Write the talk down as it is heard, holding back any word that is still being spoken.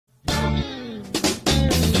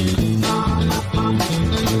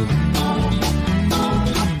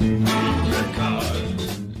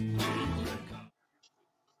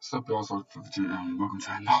up, y'all? So and welcome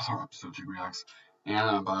to another episode of Jake Reacts. And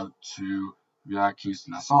I'm about to react to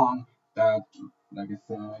a song that, like I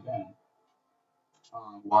said again,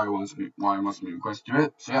 Wyatt wants me to request to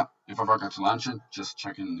it. So yeah, if I forgot to launch it, just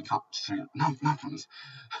check in the comments.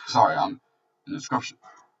 Sorry, I'm in the description.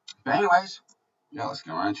 But anyways, yeah, let's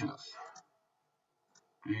get right into this.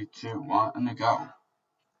 3, 2, 1, and go.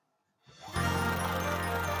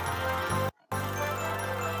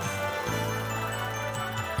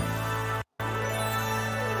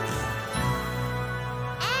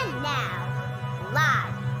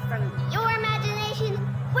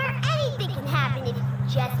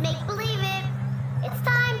 Just make believe it. It's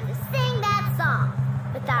time to sing that song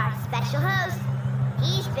with our special host.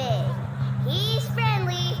 He's big, he's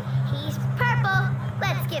friendly, he's purple.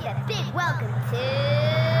 Let's give a big welcome to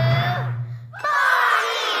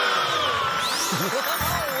Barney!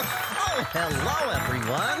 Oh, hello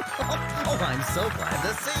everyone. Oh, I'm so glad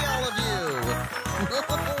to see all of you.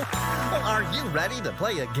 Are you ready to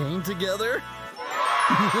play a game together?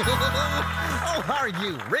 Oh, are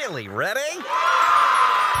you really ready?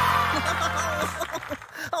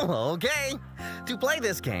 Oh, okay. To play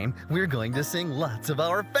this game, we're going to sing lots of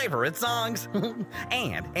our favorite songs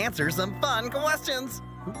and answer some fun questions.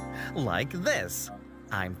 Like this.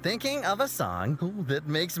 I'm thinking of a song that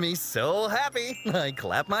makes me so happy. I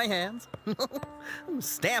clap my hands,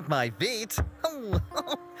 stamp my feet,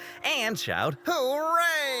 and shout,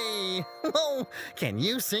 hooray! Can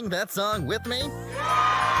you sing that song with me?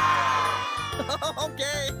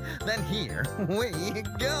 Okay, then here we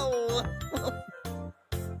go.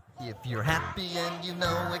 If you're happy and you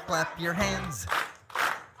know it, clap your hands.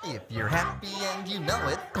 If you're happy and you know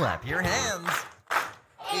it, clap your hands.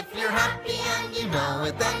 If you're happy and you know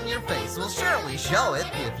it, then your face will surely show it.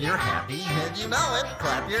 If you're happy and you know it,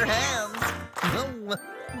 clap your hands.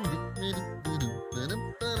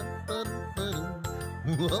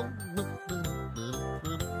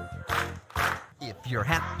 If you're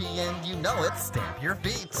happy and you know it, stamp your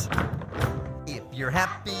feet. If you're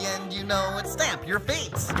happy and you know it, stamp your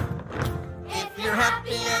feet. If you're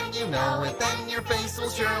happy and you know it, then your face will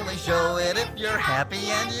surely show it. If you're happy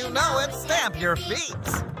and you know it, stamp your feet.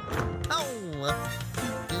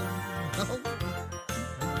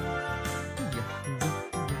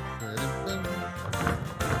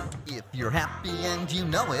 If you're happy and you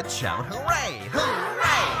know it, shout hooray,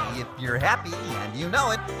 hooray! If you're happy and you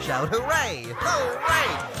know it, shout hooray,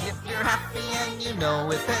 hooray! If you're happy and you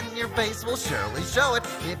know it, then your face will surely show it.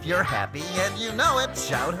 If you're happy and you know it,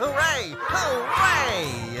 shout hooray,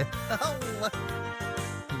 hooray!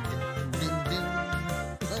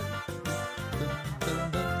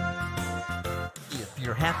 If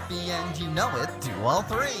you're happy and you know it, do all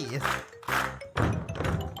three.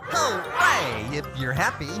 Hooray! If you're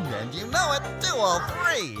happy and you know it, do all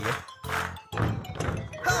three.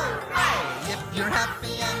 Hooray! If you're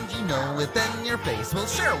happy and you know it, then your face will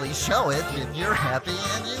surely show it. If you're happy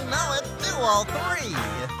and you know it, do all three.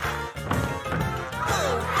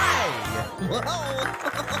 Hooray! Whoa!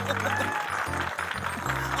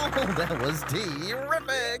 Oh, that was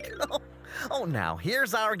terrific! Oh, now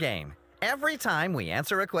here's our game. Every time we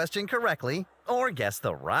answer a question correctly or guess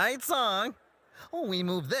the right song, we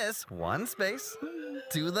move this one space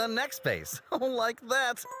to the next space, like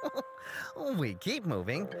that. We keep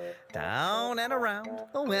moving down and around,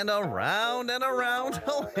 and around and around,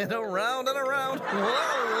 and around and around.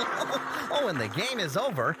 Whoa! And the game is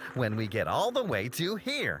over when we get all the way to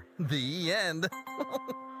here, the end.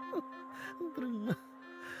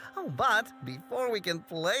 But before we can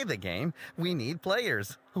play the game, we need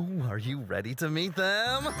players. Are you ready to meet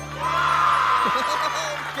them? Okay.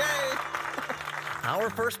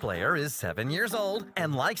 Our first player is 7 years old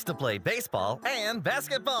and likes to play baseball and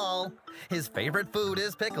basketball. His favorite food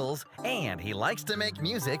is pickles, and he likes to make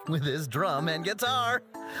music with his drum and guitar.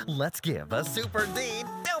 Let's give a super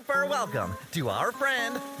duper welcome to our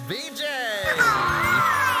friend, VJ.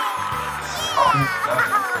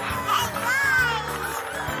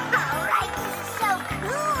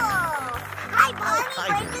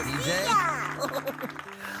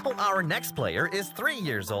 Our next player is 3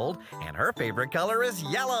 years old, and her favorite color is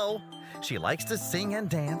yellow. She likes to sing and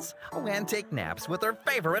dance, and take naps with her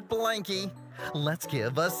favorite blankie. Let's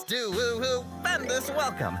give a stupendous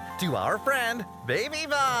welcome to our friend, Baby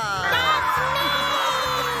Bob. That's me!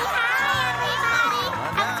 Hi,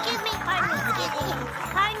 everybody! Excuse me, pardon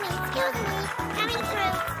me, excuse me. Coming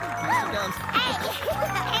through. Hey,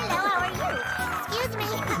 hello, how are you? Excuse me.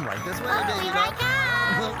 Right this way, Baby Here Bob. I come.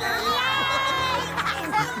 Okay.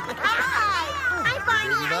 Hi, I'm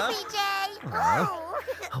Barney, I'm BJ.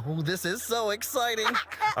 Oh, this is so exciting.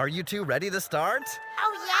 Are you two ready to start?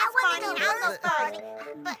 Oh, yes, almost Barney.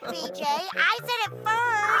 But BJ, I said it first.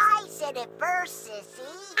 I said it first,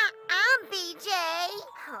 sissy. I'm BJ.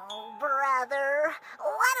 Oh, brother.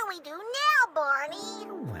 What do we do now,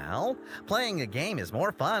 Barney? Well, playing a game is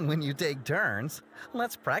more fun when you take turns.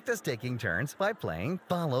 Let's practice taking turns by playing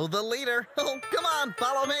Follow the Leader. Oh, come on,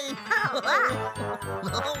 follow me.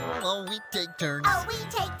 Oh, we take turns. Oh, we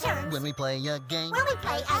take turns. When we play a game. When we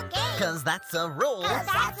play a game. 'Cause that's a rule. 'Cause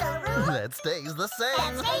that's a rule. That stays the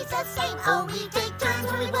same. That stays the same. Oh, we take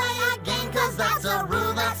turns when we play a game. 'Cause that's a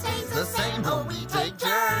rule that stays the same. Oh, we take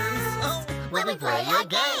turns. Oh, when we play a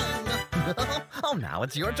game. Oh, now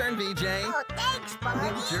it's your turn, BJ. Oh, thanks, Barney.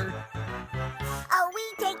 It's your... Oh, we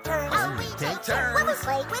take turns. Oh, we take turns. When we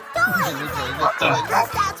play with toys. When we play What the with Because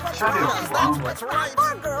that's what's Shut it right. up, That's what's right.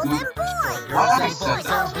 For girls and boys. Why Girls did I and say boys.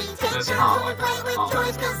 Oh, we take this turns how when we play with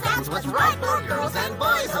toys. 'Cause that's what's right for girls and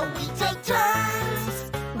boys. Oh, we take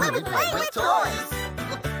turns when we play with toys.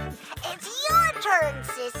 It's your turn,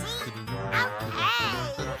 sissy.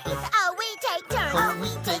 Okay. Oh, we take turns. Oh, we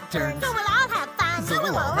take turns. So we'll all have fun. So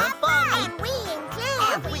we'll all have fun.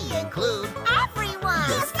 And we include Everyone.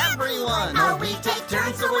 Yes, everyone. Oh, we take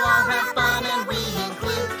turns, so we'll all have fun, and we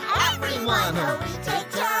include everyone. Oh, we take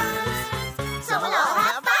turns, so we'll all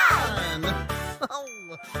have fun. Oh,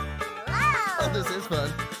 Whoa. this is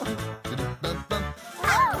fun.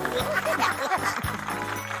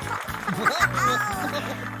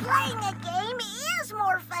 Playing a game is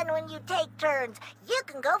more fun when you take turns. You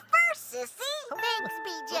can go first, sissy. Thanks,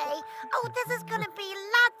 BJ. Oh, this is gonna be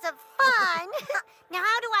lots of fun. Now,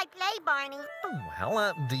 how do I play, Barney?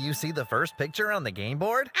 Well, do you see the first picture on the game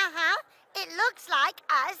board? Uh-huh. It looks like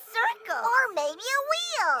a circle. Or maybe a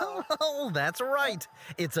wheel. Oh, that's right.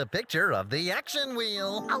 It's a picture of the action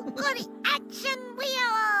wheel. Oh, goody. Action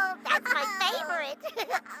wheel. That's my favorite.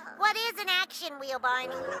 What is an action wheel,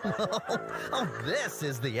 Barney? Oh, this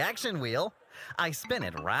is the action wheel. I spin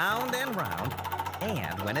it round and round,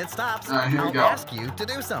 and when it stops, Here we I'll go. ask you to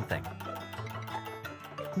do something.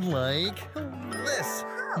 Like this.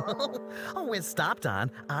 Oh, it stopped on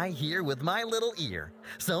I hear with my little ear.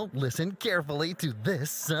 So listen carefully to this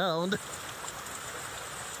sound.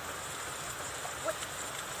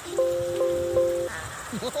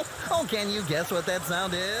 Oh, can you guess what that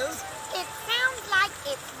sound is? It sounds like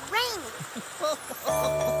it's raining.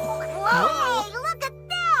 Whoa, hey, look at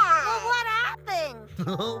that. Well, what happened?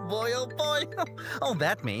 Oh boy, oh boy. Oh,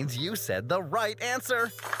 that means you said the right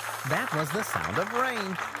answer. That was the sound of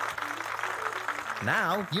rain.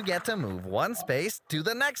 Now you get to move one space to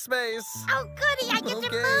the next space. Oh, goody, I get to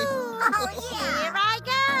Okay. move. Oh, yeah. Here I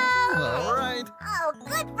go. All right. Oh,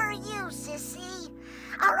 good for you, sissy.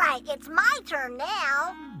 All right, it's my turn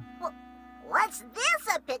now. What's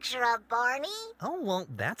this a picture of, Barney? Oh, well,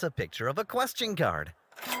 that's a picture of a question card.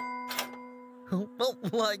 Well,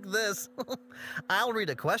 like this. I'll read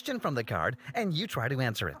a question from the card, and you try to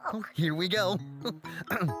answer it. Oh, here we go.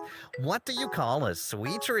 What do you call a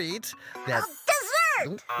sweet treat that's...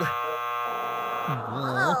 Dessert!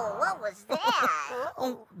 Oh, what was that?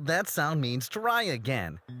 Oh, that sound means try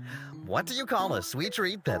again. What do you call a sweet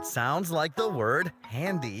treat that sounds like the word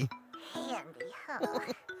handy Handy, huh?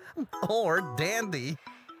 or dandy?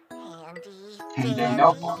 Handy. Handy dandy.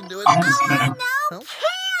 notebook. You can do it. I'm just kidding. No, Oh. candy!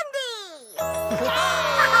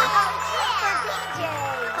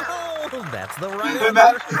 Oh, that's the right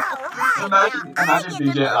Imagine- answer. Imagine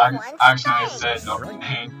BJ actually said no,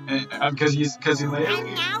 because he And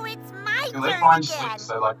literally now it's my he literally turn finds again.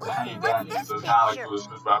 said like hey What's Danny, this so it's kind of picture? like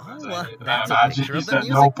Blue's reference. Well, And that's a imagine picture he of the said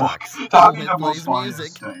music notebook. box. That'd be It the most plays funniest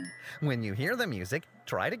music. thing. When you hear the music,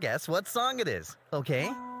 try to guess what song it is,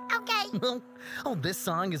 okay? Okay. Oh, this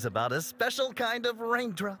song is about a special kind of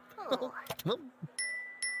raindrop. Oh.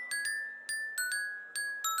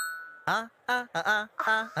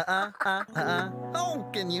 Oh,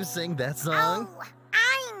 can you sing that song? Oh,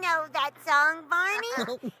 I know that song,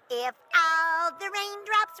 Barney. If all the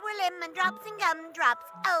raindrops were lemon drops and gumdrops,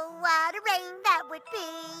 oh, what a rain that would be.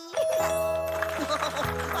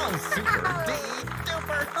 Oh, super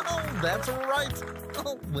duper. Oh, that's right.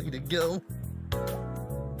 Oh, way to go.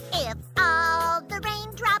 If all the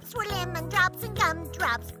raindrops were lemon drops and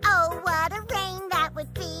gumdrops, oh, what a rain that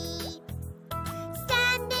would be.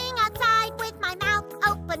 Standing outside with my mouth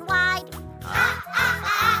open wide.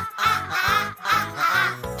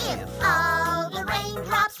 If all the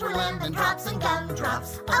raindrops were lemon drops and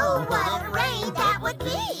gumdrops, oh, what a rain that would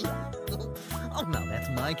be. Oh, now that's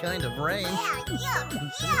my kind of rain.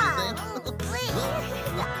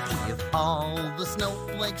 If all the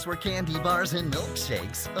snowflakes were candy bars and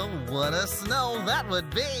milkshakes, oh, what a snow that would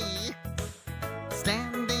be.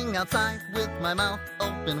 Standing outside with my mouth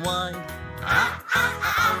open wide.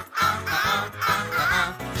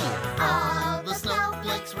 All the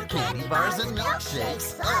snowflakes were candy bars and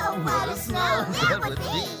milkshakes. Oh, what a snow that would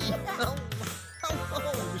be.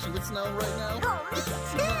 Wish it would snow right now. Oh, me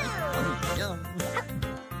too. Yum.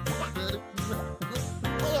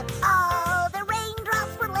 If all the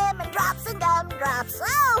raindrops were lemon drops and gumdrops,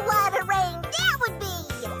 oh, what a rain that would be!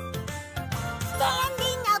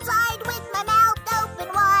 Standing outside with my mouth open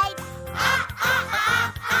wide.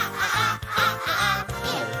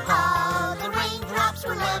 If all the raindrops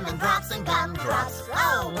were lemon drops and gumdrops,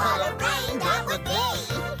 oh, what a rain that would be!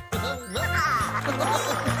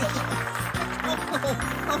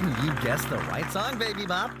 You guessed the right song, Baby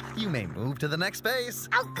Bop. You may move to the next space.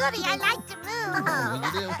 Oh, goody, I like to move.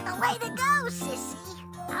 You do. Way to go, sissy.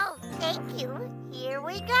 Oh, thank you. Here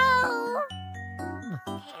we go.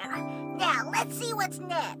 Now, let's see what's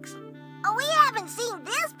next. Oh, we haven't seen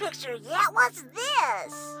this picture yet. What's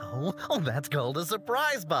this? Oh, that's called a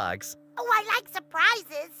surprise box. Oh, I like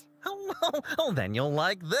surprises. Oh, then you'll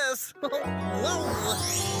like this. Whoa,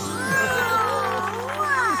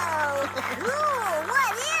 cool.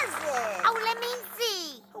 What is it? Oh, let me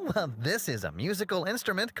see. Well, this is a musical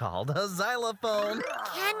instrument called a xylophone.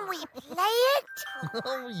 Can we play it?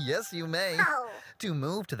 Oh, yes, you may. Oh. To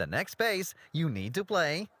move to the next space, you need to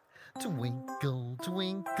play Twinkle,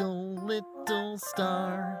 Twinkle, Little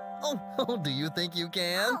Star. Oh, do you think you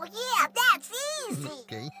can? Oh, yeah, that's easy.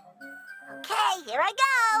 Okay. Okay, here I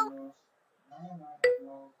go.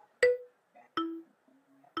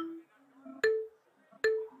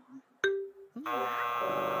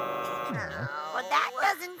 Well, that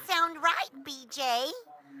doesn't sound right, BJ.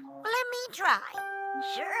 Well, let me try.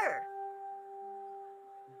 Sure.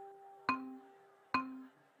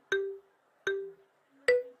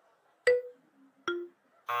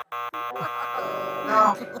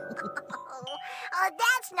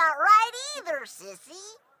 That's not right either,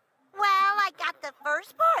 sissy. Well, I got the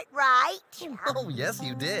first part right. Oh, yes,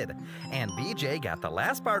 you did. And BJ got the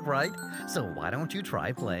last part right, so why don't you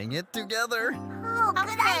try playing it together? Oh,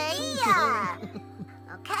 good idea.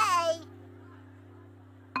 Okay.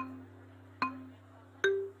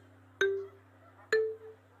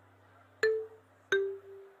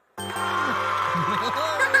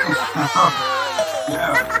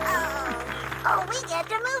 Oh, we get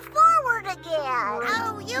to move forward again.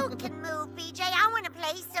 Oh, you can move, BJ. I want to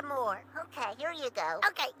play some more. Okay, here you go.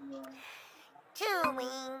 Okay.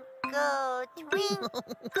 Twinkle, twinkle,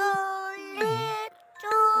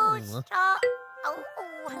 little star.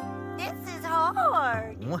 Oh, this is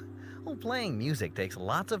hard. Oh, playing music takes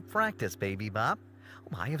lots of practice, Baby Bop.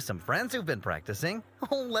 Oh, I have some friends who've been practicing.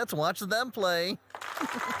 Oh, let's watch them play.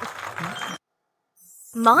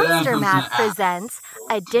 Monster Math presents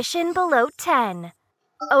Addition Below 10.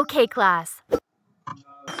 Okay, class.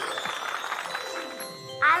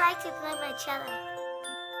 I like to play my cello.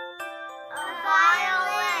 A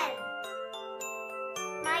violin.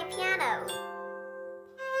 My piano.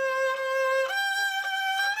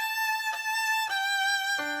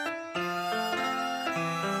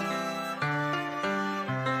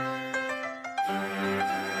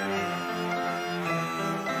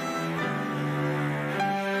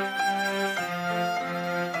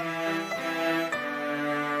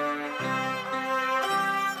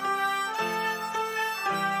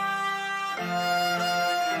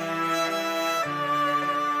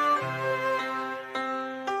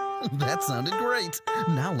 That sounded great.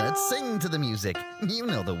 Now let's sing to the music. You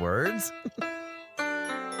know the words.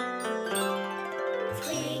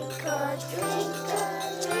 Twinkle, twinkle,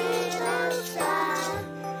 little star,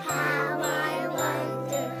 how I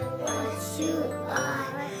wonder what you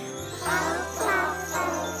are. Up, up,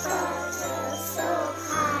 up, up, so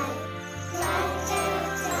high, like a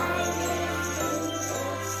diamond in the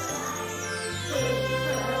sky.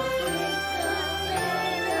 Twinkle, twinkle,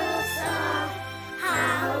 little star,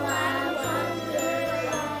 how I wonder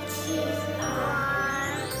what you are.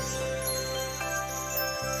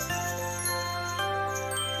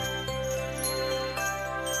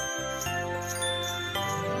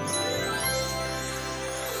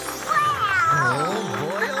 Oh,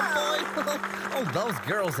 boy, oh, boy. Oh, those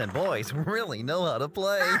girls and boys really know how to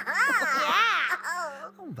play. Yeah.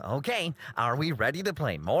 Okay, are we ready to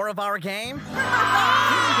play more of our game? I'm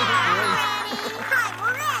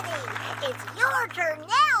ready. It's your turn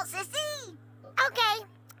now, sissy. Okay.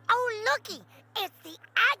 Oh, looky. It's the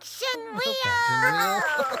action wheel.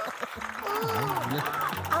 Ooh.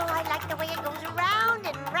 Oh, I like the way it goes around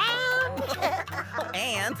and round.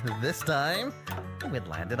 And this time, it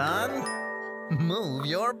landed on Move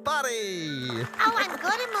your body. Oh, I'm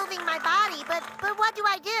good at moving my body, but what do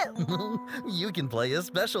I do? You can play a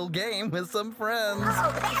special game with some friends.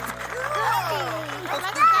 Oh, that's cool!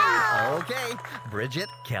 Let's go! Okay, Bridget,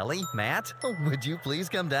 Kelly, Matt, would you please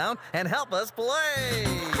come down and help us play?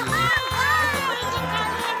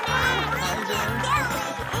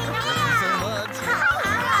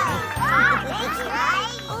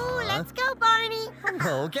 Oh, let's go, Barney.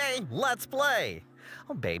 Okay, let's play.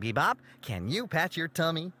 Oh, Baby Bop, can you pat your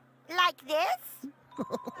tummy? Like this?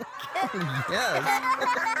 Yes.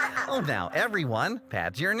 Oh, now everyone,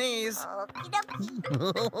 pat your knees.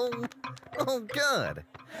 Okey-dokey. Oh, good.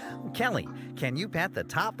 Kelly, can you pat the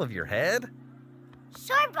top of your head?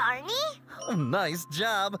 Sure, Barney. Oh, nice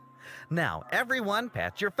job. Now, everyone,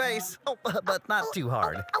 pat your face. Oh, but not too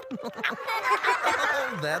hard.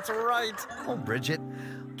 Oh, that's right. Oh, Bridget,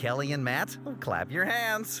 Kelly, and Matt, clap your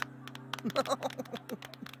hands.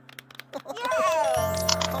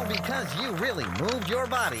 Oh, because you really moved your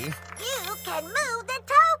body. You can move the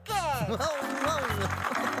token.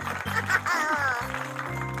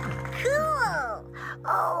 Cool.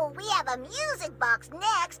 Oh, we have a music box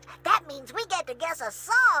next. That means we get to guess a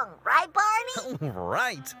song, right, Barney?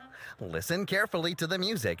 Right. Listen carefully to the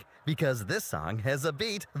music, because this song has a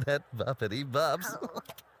beat that buppity bubs.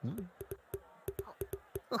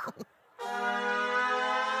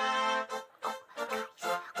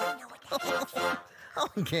 Oh,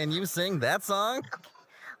 can you sing that song?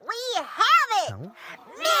 We have it! Oh.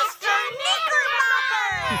 Mr. Knickerbocker!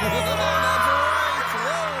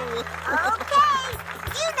 Okay,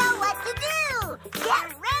 you know what to do. Get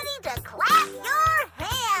ready to clap your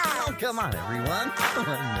hands. Oh, come on, everyone. I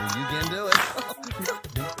know you can do it.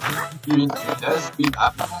 He does beat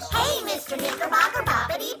up. Hey, Mr. Knickerbocker,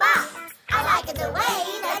 boppity bop. I like it the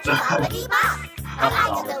way that you boppity bop. I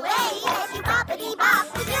like it the way that you boppity bop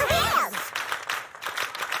with your hands.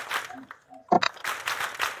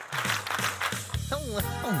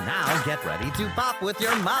 Oh, now get ready to bop with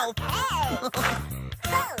your mouth.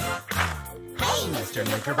 Hey, Mr.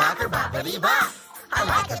 Knickerbocker, boppity bop. I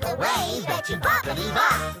like it the way that you boppity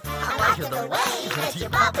bop. I like it the way that you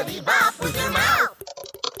boppity bop with your mouth.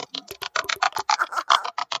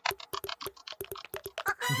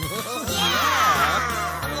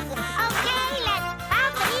 Okay, let's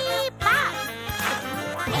boppity bop.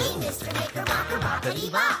 Hey, Mr. Knickerbocker,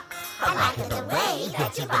 boppity bop. I like it the way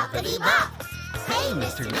that you boppity bop. Hey,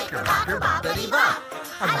 Mr. Knickerbocker, boppity bop.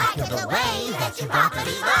 I like it the way that you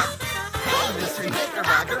boppity bop. Hey, Mr.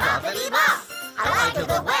 Knickerbocker, boppity bop. I like it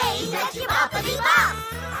the way that you boppity bop.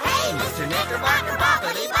 Hey, Mr. Knickerbocker,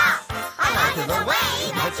 boppity bop. I like it the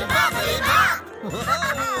way that you boppity bop.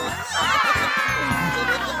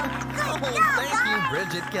 Oh, thank you,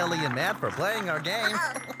 Bridget, Kelly, and Matt, for playing our game.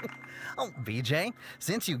 Oh, BJ,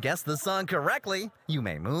 since you guessed the song correctly, you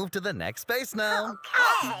may move to the next space now.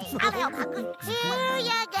 Okay. Here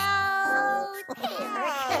you go.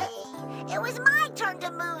 It was my turn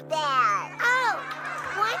to move that. Oh,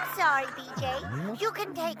 I'm sorry, BJ. You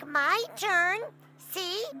can take my turn.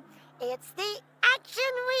 See? It's the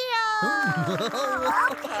action wheel.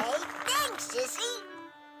 Okay, thanks, Sissy.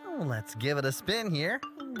 Oh, let's give it a spin here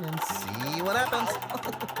and see what happens.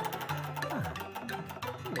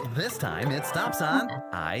 This time it stops on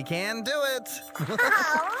I can do it. All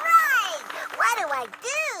right. What do I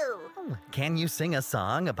do? Can you sing a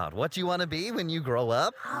song about what you want to be when you grow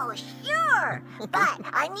up? Oh, sure. But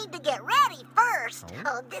I need to get ready first.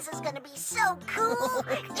 Oh, this is going to be so cool.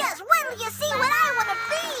 Just wait till you see what I want to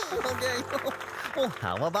be. Okay. Well,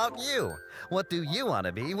 how about you? What do you want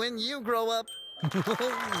to be when you grow up?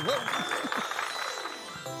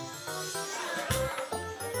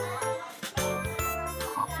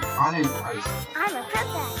 I'm a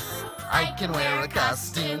princess. I can wear a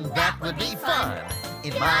costume, that would be fun.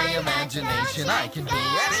 In my imagination, I can be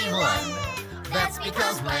anyone. That's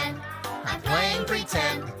because when I'm playing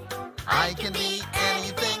pretend, I can be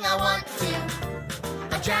anything I want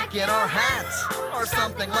to. A jacket or hat, or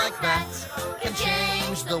something like that, can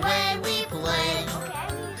change the way we play.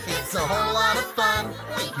 It's a whole lot of fun,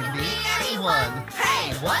 we can be anyone.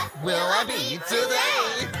 Hey, what will I be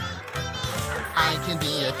today? I can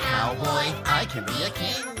be a cowboy, I can be a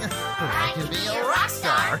king, or I can be a rock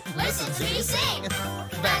star. Listen to me sing.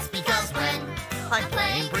 That's because when I'm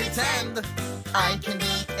playing pretend, I can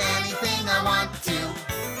be anything I want to.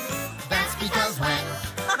 That's because when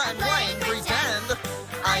I'm playing pretend,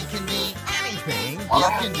 I can be anything, you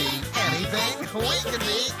can be anything, we can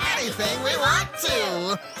be anything we want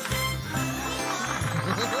to.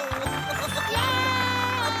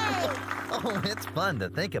 Oh, it's fun to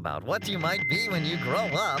think about what you might be when you grow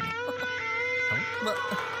up.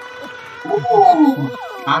 Ooh,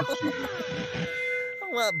 got you.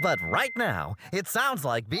 Well, but right now, it sounds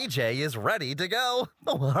like BJ is ready to go.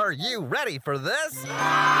 Oh, are you ready for this?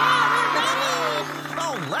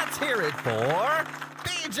 Oh, let's hear it for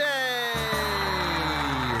BJ!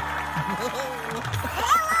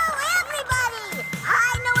 Hello, everybody!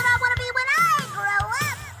 I know what I want to be when I grow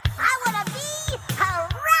up. I want to be a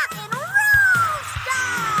rock and roll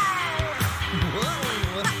star!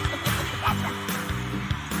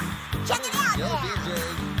 Check it out Go, now. BJ.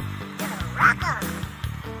 Rock 'em.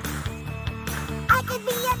 I could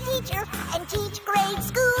be a teacher and teach grade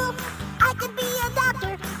school. I could be a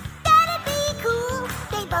doctor. That'd be cool.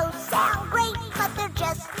 They both sound great, but they're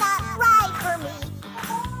just not right for me.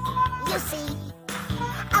 You see,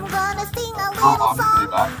 I'm gonna sing a little song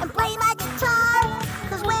and play my guitar.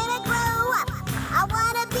 'Cause when I grow up, I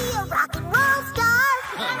wanna be a rock and roll star.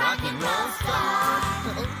 A rock and roll star.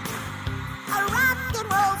 A rock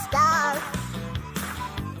and roll star.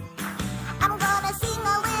 I'm gonna sing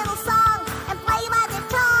a little song and play my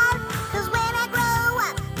guitar. 'Cause when I grow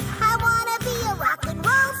up, I wanna be a rock and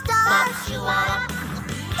roll star.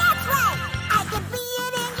 That's right! I could be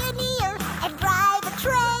an engineer and drive a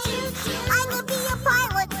train. I could be a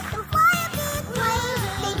pilot and fly a big plane.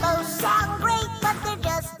 They both sound great, but they're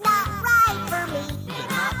just not right for me.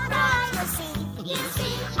 You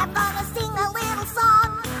see, I'm gonna sing a little song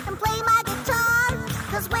and play my guitar.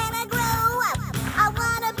 'Cause when I grow up, I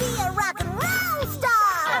wanna be a rock and roll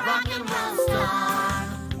star. A rock and roll star.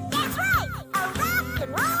 That's right, a rock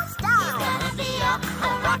and roll star. Gonna be a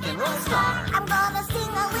rock and roll star. I'm gonna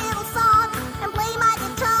sing a little song and play my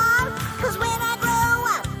guitar. 'Cause when I grow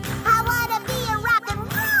up, I wanna be a rock and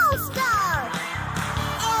roll star.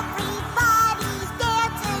 Everybody's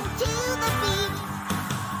dancing to the beat.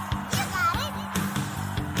 You got it.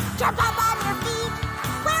 Jump up on your feet,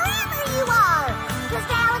 wherever you are. 'Cause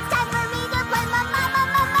now it's time for me to play my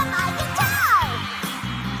guitar.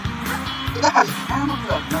 That has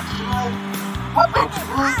camera next to it. What the Working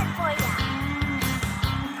hard for ya.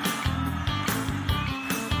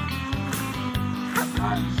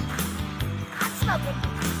 Nice. I'm smoking.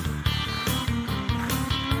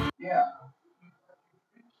 Yeah.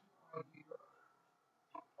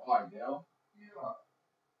 Oh, Dale? Yeah.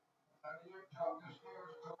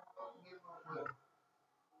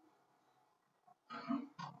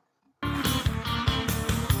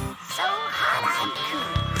 So hot I'm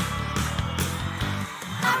cool.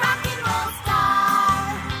 A rock and roll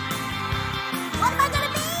star. What am I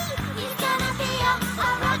gonna be? He's gonna be a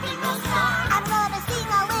rock and roll star. I'm gonna sing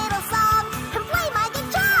a little song and play my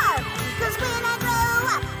guitar. 'Cause when I grow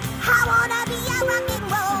up, I wanna be a rock and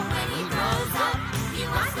roll. When he grows up, he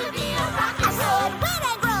wants to be a rock and roll. I said when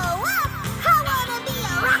I grow up, I wanna be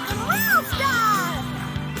a rock and roll star.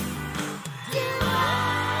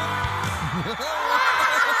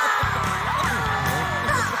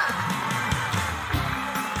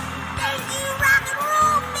 Thank you, rock and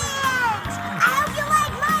roll fans! I hope you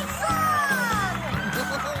like my song!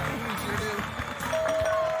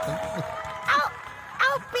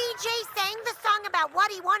 Oh, BJ sang the song about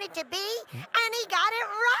what he wanted to be, and he got it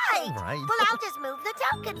right! All right. Well, I'll just move the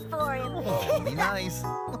tokens for him. Oh, be nice.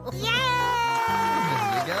 Yay!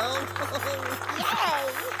 There you go.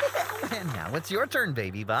 Yay! And now it's your turn,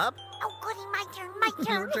 baby Bob. Oh, goody, my turn,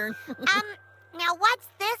 Your turn. Now what's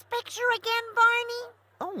this picture again, Barney?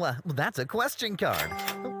 Oh, that's a question card.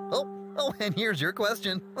 Oh, and here's your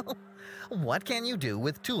question. What can you do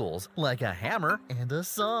with tools like a hammer and a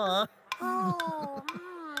saw? Oh,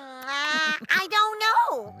 I don't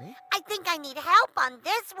know. I think I need help on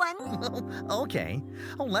this one. Okay.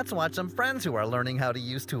 Let's watch some friends who are learning how to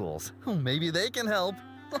use tools. Maybe they can help.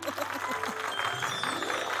 That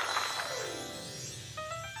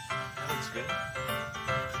looks good.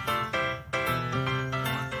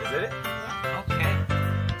 Is it? Okay.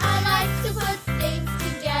 I like to put things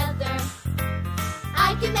together.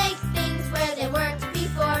 I can make things where they weren't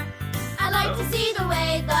before. I like to see the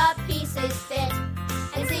way the pieces fit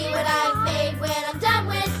and see what I've made when I'm done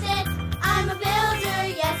with it. I'm a builder,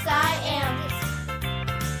 yes I am.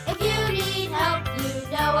 If you need help, you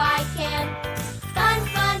know I can. Fun,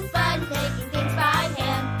 fun, fun, making things by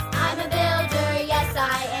hand. I'm a builder, yes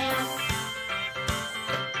I am.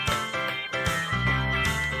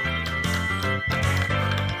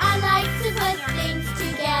 I like to put things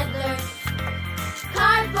together.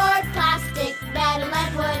 Cardboard, plastic, metal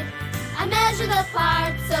and wood. I measure the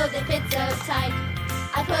parts so they fit so tight.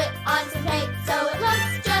 I put on some paint so it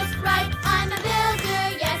looks just right. I'm a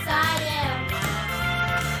builder, yes I am.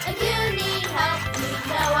 If you need help, you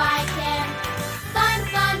know I can. Fun,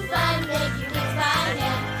 fun, fun, making things by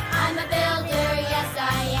hand. I'm a builder, yes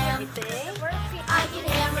I am.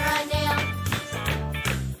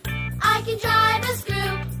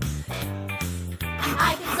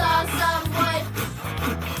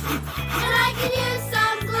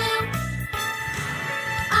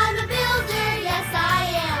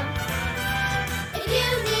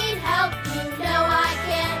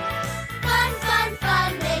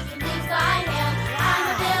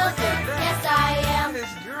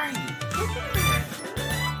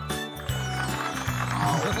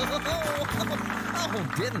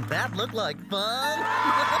 Oh, didn't that look like fun?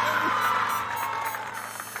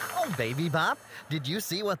 Oh, Baby Bop, did you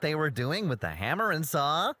see what they were doing with the hammer and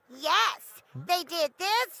saw? Yes, they did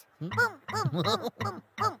this. Boom, boom, boom, boom,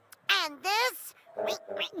 boom. And this.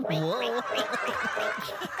 Whoa.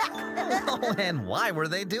 Oh, and why were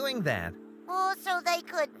they doing that? Oh, so they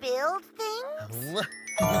could build things? Whoa.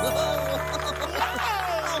 Yay!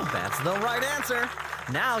 Oh, that's the right answer.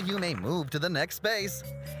 Now you may move to the next space.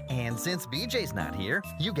 And since BJ's not here,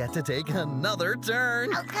 you get to take another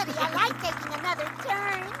turn. Oh, goody, I like taking another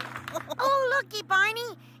turn. Oh, looky,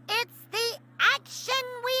 Barney. It's the action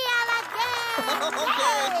wheel again.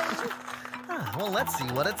 Okay. Yay! Well, let's see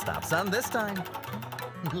what it stops on this time.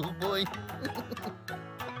 Oh, boy.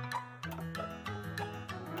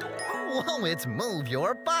 Whoa, it's move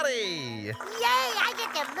your body. Yay, I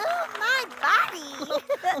get to move my body.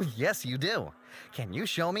 Oh, yes, you do. Can you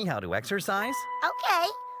show me how to exercise? Okay.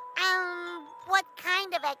 What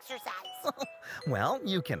kind of exercise? Well,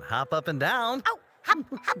 you can hop up and down. Oh, hop,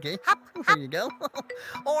 hop, Okay, hop, there hop. you go.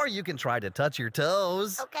 Or you can try to touch your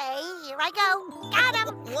toes. Okay, here I go. Got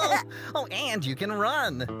him. Whoa. Oh, and you can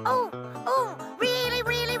run. Oh, really,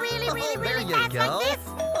 really, really, Oh, really, there really you fast go. like this?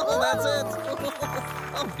 Oh, that's it.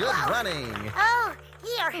 Oh, good Whoa. running. Oh,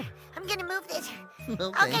 here. I'm gonna move this. Okay.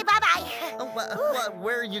 Okay, bye-bye. Oh,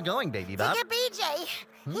 where are you going, Baby Bop? Look at BJ.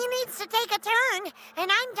 He needs to take a turn,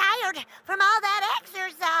 and I'm tired from all that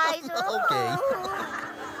exercise. Okay. Ooh.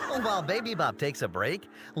 Oh, while Baby Bop takes a break,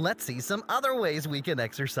 let's see some other ways we can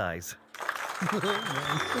exercise.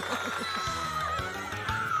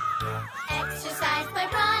 Exercise by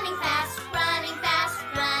running fast, running fast,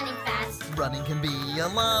 running fast. Running can be a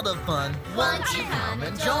lot of fun. Won't you come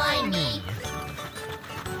and join me?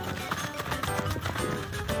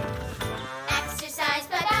 Exercise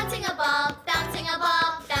by bouncing a ball, bouncing a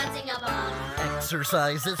ball, bouncing a ball.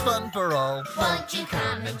 Exercise is fun for all. Won't you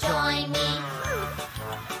come and join me?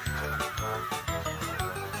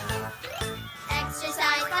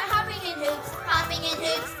 Exercise by hopping in hoops, hopping in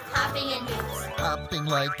hoops, hopping in hoops. Hopping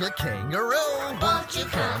like a kangaroo. Won't you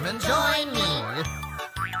come and join me?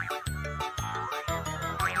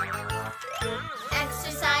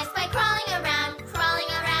 Exercise by crawling around, crawling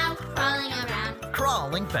around, crawling around.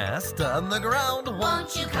 Crawling fast on the ground.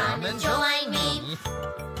 Won't you come and join me?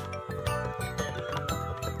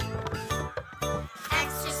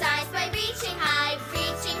 Exercise by reaching high,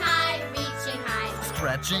 reaching high, reaching high.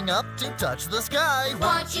 Stretching up to touch the sky.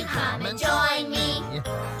 Won't you come and join me?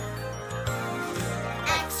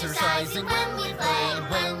 Exercising when we play,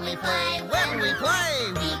 when we play, When we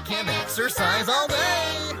play, we can exercise all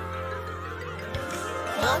day.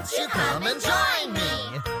 Won't you come and join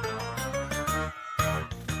me?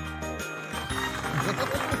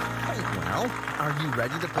 Well, are you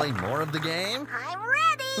ready to play more of the game? I'm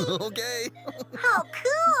ready. Okay. Oh,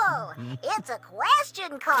 cool. It's a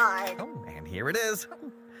question card. Oh, and here it is.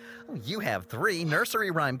 You have 3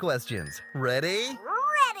 nursery rhyme questions. Ready?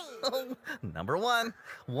 Ready. Number 1.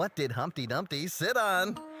 What did Humpty Dumpty sit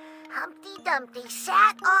on? Humpty Dumpty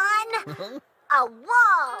sat on a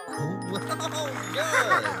wall.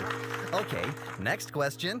 Good. Okay, next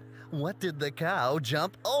question. What did the cow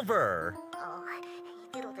jump over? Oh,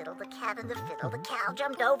 diddle diddle, the cat and the fiddle, the cow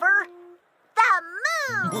jumped over the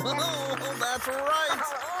moon. Oh, that's right.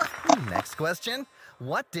 Oh, Next question.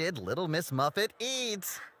 What did Little Miss Muffet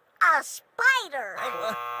eat? a spider.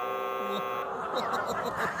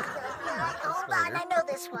 Hold on, I know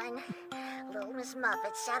this one. Little Miss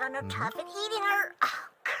Muffet sat on her tuffet eating her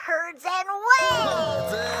curds and whey.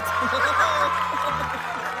 That's it.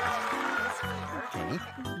 Okay.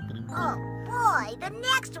 Oh boy, the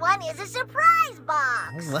next one is a surprise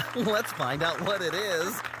box. Well, let's find out what it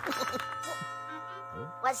is.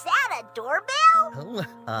 Was that a doorbell?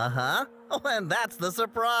 Uh-huh. Oh, and that's the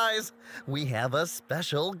surprise. We have a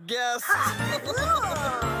special guest.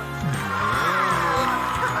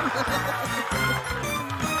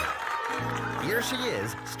 Here she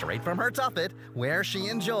is, straight from her tuffet, where she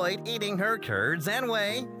enjoyed eating her curds and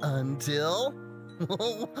whey until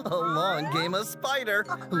along came a spider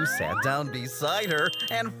who sat down beside her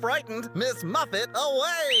and frightened Miss Muffet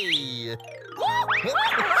away.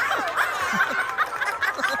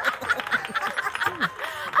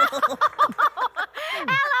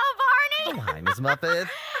 Hello, Barney. Oh, hi, Miss Muffet.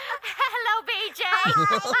 Hello, BJ.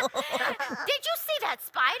 Did you see that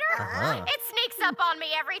spider? Uh-huh. It sneaks up on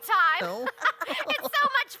me every time. Oh. It's so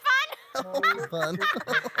much fun. Oh, fun.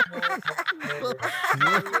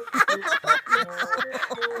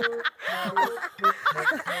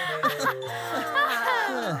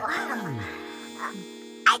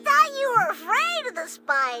 I thought you were afraid of the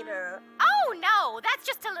spider. Oh, no, that's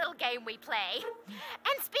game we play.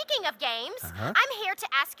 And speaking of games, I'm here to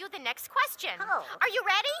ask you the next question. Oh. Are you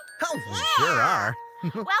ready? Oh, we sure are.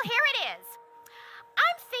 Well, here it is.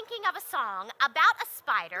 I'm thinking of a song about a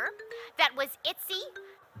spider that was itsy,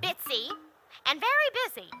 bitsy, and very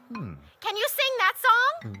busy. Can you sing that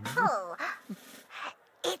song? Oh.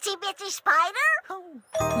 Itsy bitsy spider? Oh,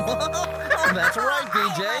 that's right,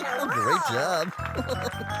 BJ. Oh, great job.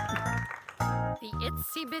 The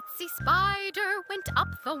itsy bitsy spider went up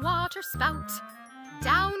the water spout.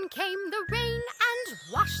 Down came the rain and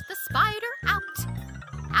washed the spider out.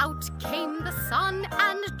 Out came the sun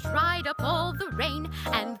and dried up all the rain.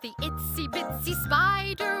 And the itsy bitsy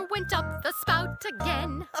spider went up the spout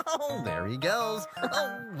again. Oh, there he goes.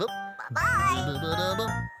 Oh, whoop. Bye-bye.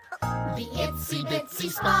 The itsy bitsy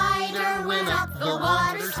spider went up the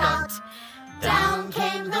water spout. Down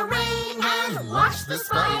came the rain and washed the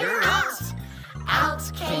spider out.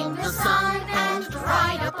 Out came the sun and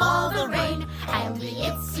dried up all the rain. And the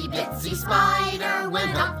itsy bitsy spider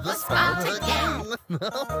went up the spout again.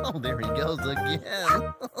 Oh, there he goes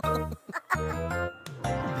again.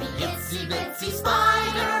 The itsy bitsy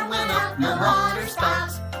spider went up the water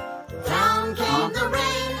spout. Down came the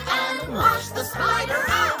rain and washed the spider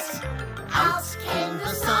out. Out came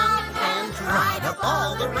the sun and dried up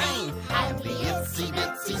all the rain. And the itsy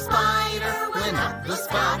bitsy spider went up the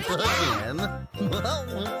spout again.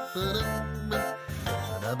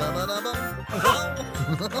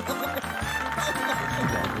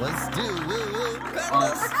 That was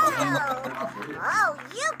stupendous. Oh,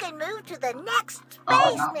 you can move to the next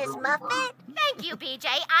space, Miss Muffet. Thank you, BJ.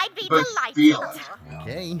 I'd be But delighted.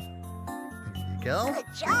 Okay, here you go.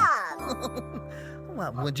 Good job.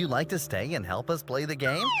 Well, would you like to stay and help us play the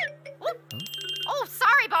game? Oh,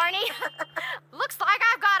 sorry, Barney. Looks like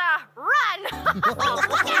I've got to run. Oh,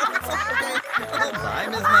 bye,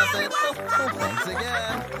 Miss Muffet. Oh, thanks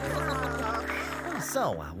again.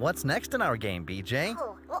 So, what's next in our game, BJ?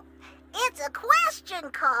 Oh, well, it's a question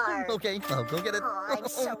card. Okay, I'll go get it. Oh, I'm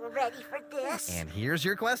so ready for this. And here's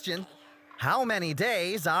your question. How many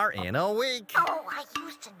days are in a week? Oh, I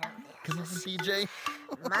used to know Come on, this. BJ.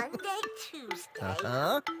 Monday, Tuesday,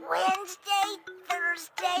 Uh-huh. Wednesday,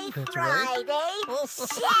 Thursday, That's right. Friday,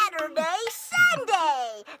 Saturday,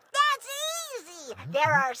 Sunday. That's easy.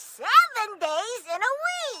 There are 7 days in a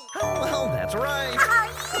week. Well, that's right.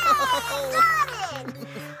 Oh, yeah, got it.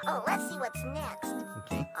 Oh, let's see what's next.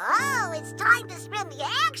 Okay. Oh, it's time to spin the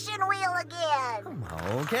action wheel again.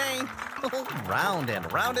 Okay. Round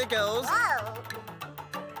and round it goes. Oh,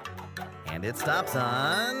 And it stops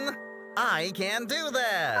on... I can do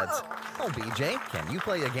that. Oh, BJ, can you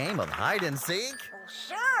play a game of hide and seek?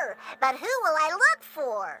 sure. But who will I look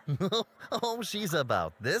for? Oh, she's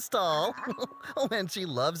about this tall. Oh, and she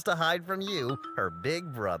loves to hide from you, her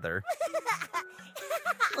big brother.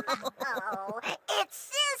 Oh,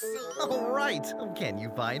 it's Sissy. Oh, right. Can you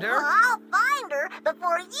find her? Well, I'll find her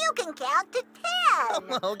before you can count to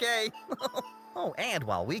 10. Okay. Oh, and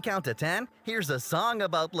while we count to 10, here's a song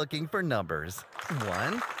about looking for numbers.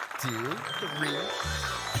 1, 2, 3.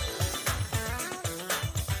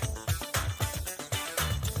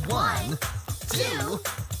 1, 2,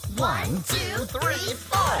 1, 2, 3,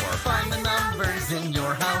 4. Find the numbers in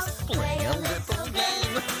your house. Play a little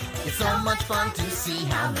game. It's so much fun to see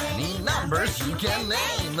how many numbers you can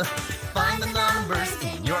name. Find the numbers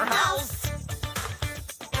in your house.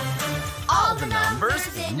 All the numbers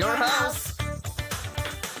in your house.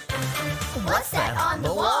 What's that on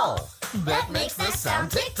the wall? That makes the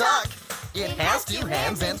sound tick-tock. It has 2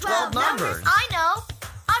 hands and 12 numbers. I know.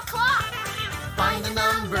 A clock. Find the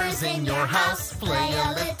numbers in your house. Play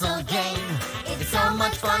a little game. It's so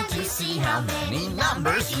much fun to see how many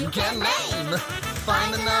numbers you can name.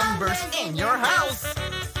 Find the numbers in your house.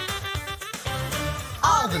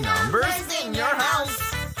 All the numbers in your house.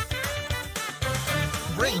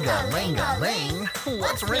 Ring-a-ling-a-ling.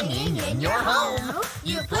 What's ringing in your home?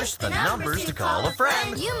 You push the numbers to call a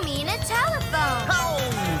friend. You mean a telephone.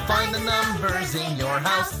 Home! Find the numbers in your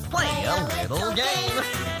house. Play a little game.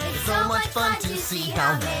 It's so much fun to see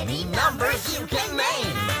how many numbers you can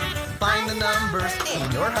name. Find the numbers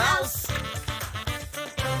in your house.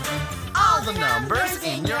 All the numbers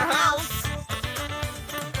in your house.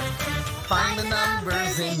 Find the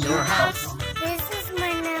numbers in your house. This is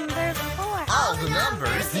my number 4. All the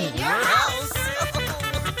numbers in your house.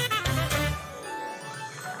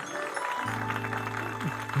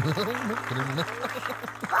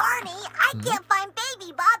 Barney, I can't find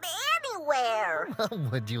Baby Bob anywhere.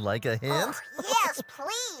 Would you like a hint? Yes,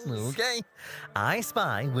 please. Okay. I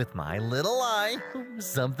spy with my little eye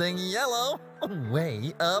something yellow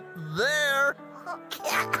way up there.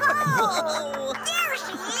 Oh, there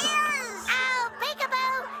she is.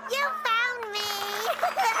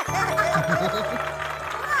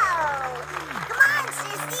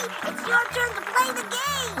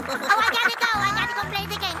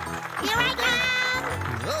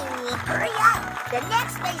 The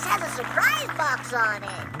next space has a surprise box on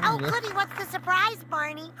it. Oh, goody, what's the surprise,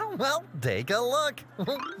 Barney? Well, take a look.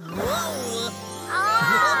 Whoa! Oh!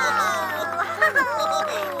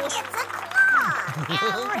 It's a clock. A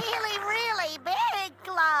really, really big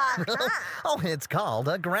clock. Oh, it's called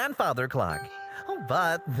a grandfather clock. Oh,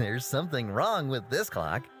 but there's something wrong with this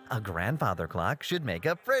clock. A grandfather clock should make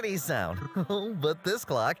a pretty sound. But this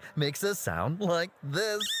clock makes a sound like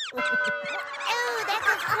this. Ooh, that's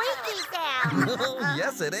a squeaky sound.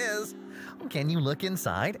 Yes, it is. Can you look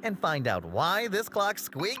inside and find out why this clock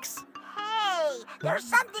squeaks? Hey, there's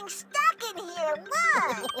something stuck in here.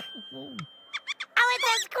 Look. Oh, it's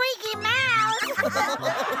a squeaky mouse.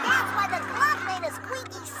 That's why the clock made a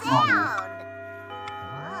squeaky sound.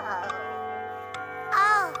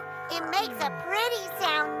 Oh, it makes a pretty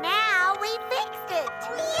sound now. We fixed it.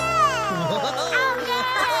 Yay! Oh, yay!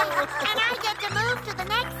 And I get to move to the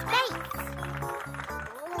next space.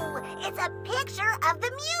 Ooh, it's a picture of the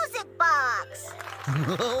music box.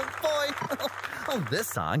 Oh, boy. Oh, this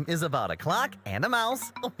song is about a clock and a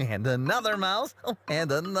mouse. Oh, and another mouse. Oh,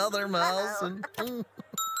 and another mouse.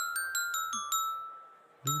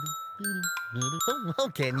 Oh,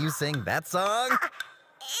 can you sing that song?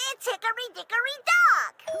 It's Hickory Dickory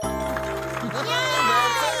Dock.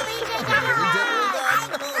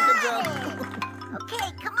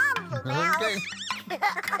 Okay, come on, little mouse. Okay.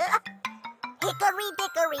 Hickory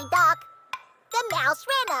Dickory Dock. The mouse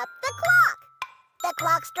ran up the clock. The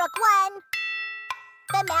clock struck 1.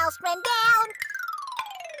 The mouse ran down.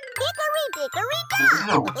 Hickory Dickory Dock.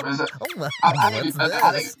 No, is it? Oh, well, I what's think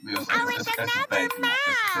this? Oh, it's another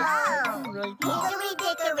mouse. Right. Hickory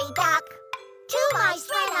Dickory Dock. 2 mice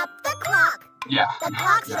ran up the clock. Yeah. The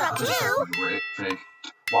clock struck 2. Fake.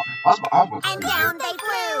 Well, that's what I was And down they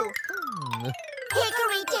flew.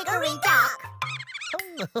 Hickory Dickory Dock.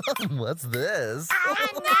 What's this?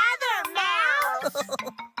 Another mouse.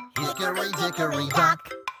 Hickory dickory dock.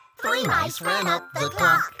 3 mice ran up the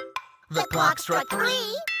clock. The clock struck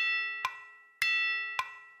 3.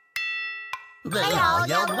 They all all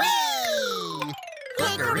yelled, yelled, "Whee!"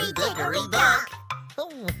 Hickory Dickory Dock.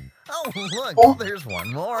 Oh, look, Oh. there's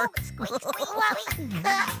one more.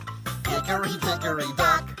 Hickory Dickory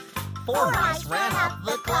Dock. 4 mice ran up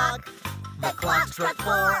the clock. The clock struck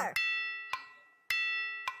 4.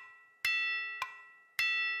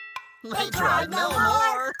 They tried no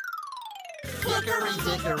more. Hickory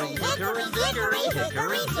Dickory, Hickory Dickory,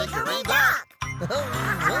 Hickory Dickory Dock.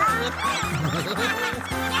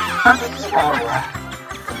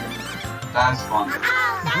 That's fun.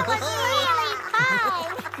 Oh, that was really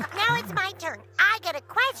fun. Now it's my turn. I get a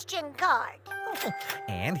question card.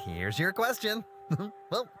 And here's your question.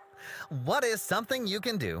 Well, what is something you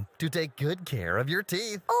can do to take good care of your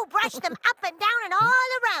teeth? Oh, brush them up and down and all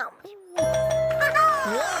around.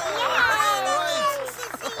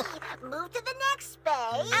 Move to the next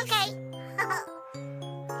space. Okay.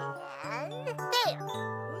 And There.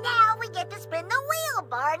 now we get to spin the wheel,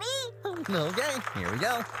 Barney. Okay, here we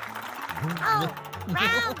go. Oh,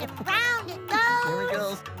 round and round it goes. Here it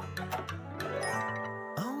goes.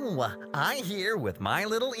 Oh, I hear with my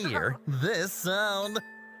little ear this sound.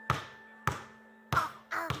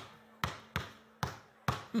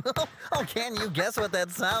 Oh, can you guess what that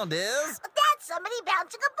sound is? That's somebody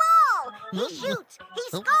bouncing a ball. He shoots, he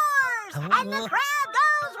scores, and the crowd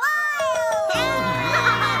goes wild.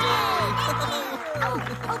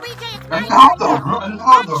 Oh, BJ, it's my Another, turn.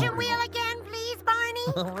 another. Action wheel again, please, Barney.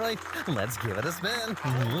 All right, let's give it a spin.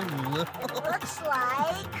 Looks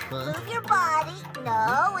like move your body.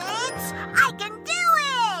 No, it's I can do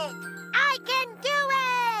it. I can do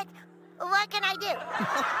it. What can I do?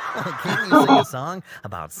 Can you sing a song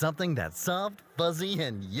about something that's soft, fuzzy,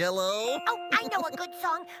 and yellow? Oh, I know a good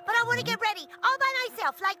song, but I want to get ready all by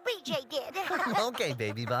myself like BJ did. Okay,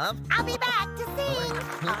 baby Bob. I'll be back to sing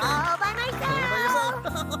all by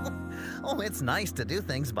myself. Oh, it's nice to do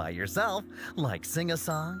things by yourself, like sing a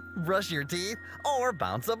song, brush your teeth, or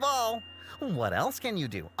bounce a ball. What else can you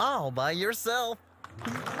do all by yourself?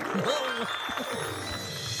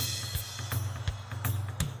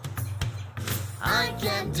 I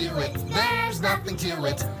can do it, there's nothing to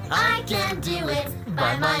it. I can do it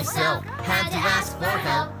by myself. Had to ask for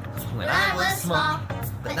help when I was small,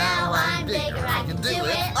 but now I'm bigger, I can do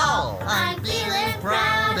it all. I'm feeling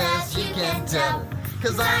proud as you can tell,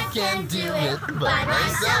 'cause I can do it by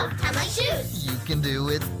myself. Tie my shoes You can do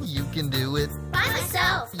it, you can do it, by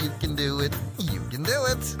myself. you can do it, you can do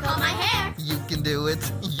it. Comb my hair You can do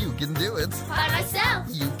it, you can do it. by myself.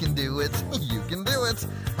 You can do it, you can do it.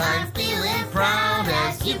 I'm feeling proud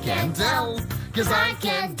as you can tell, 'cause I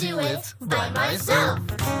can do it by myself.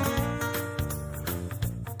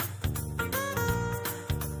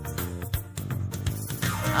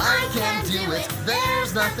 I can do it,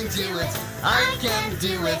 there's nothing to it. I can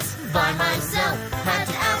do it by myself. Had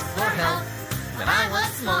to ask for help when I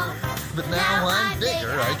was small, but now I'm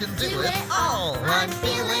bigger, I can do it all. I'm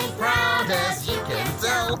feeling proud, as you can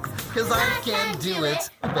tell, 'cause I can do it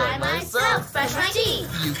by myself. Brush my teeth.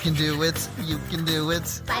 You can do it, you can do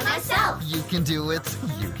it. By myself. You can do it,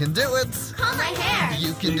 you can do it. Comb my hair.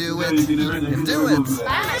 You can do it, you can do it.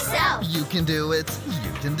 By myself. You can do it,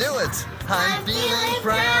 you can do it. I'm feeling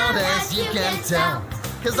proud, as you can tell,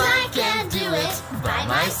 'cause I can do it by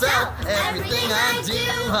myself. Everything I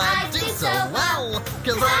do so well,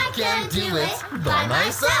 'cause I can do it by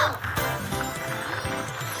myself.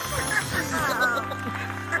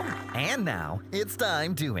 And now, it's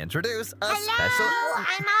time to introduce a special... Hello,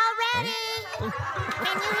 I'm all ready.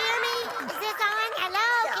 Can you hear me? Is this on? Hello,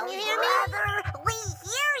 can you hear me? We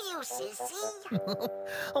hear you, Sissy.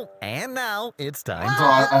 Oh, and now, it's time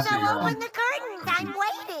Oh, to... so open the curtains. I'm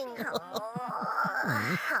waiting.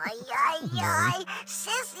 Ay.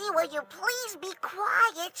 Sissy, will you please be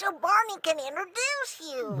quiet so Barney can introduce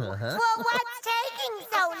you? Well, what's taking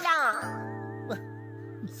so long?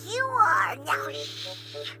 You are. Now, shh.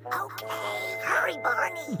 Okay, hurry,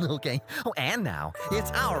 Barney. Okay. Oh, and now,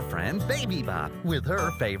 it's our friend Baby Bop with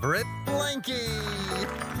her favorite blankie.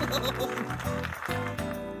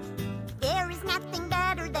 There is nothing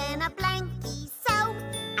better than a blankie, so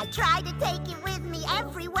I try to take it with me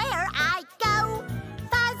everywhere I go.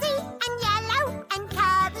 Fuzzy and yellow and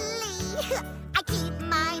cuddly. I keep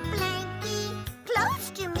my blankie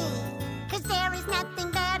close to me, 'cause there is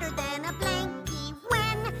nothing better than a blankie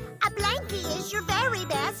when a blankie is your very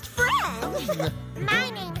best friend. My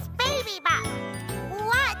name's Baby Bop.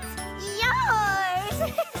 What's yours?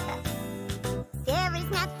 There is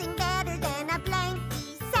nothing better than a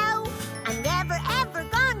blankie, so I'm never ever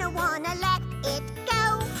gonna wanna let it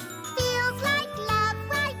go. Feels like love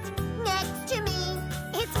right next to me.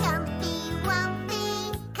 It's comfy,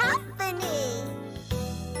 wumpy company.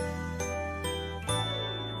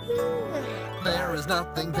 There is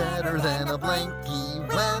nothing better than a blankie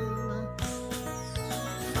when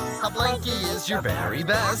a blankie is your very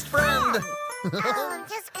best friend. Oh, I'm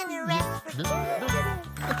just gonna rest for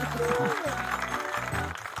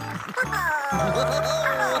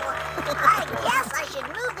I guess I should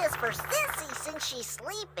move this for Sissy since she's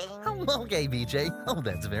sleeping. Okay, BJ. Oh,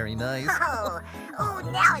 that's very nice. Oh,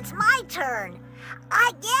 now it's my turn.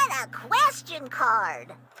 I get a question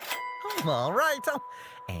card. All right. Oh,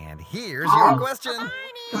 and here's your question.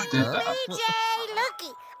 BJ,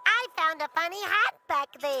 looky. I found a funny hat back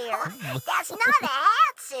there. That's not a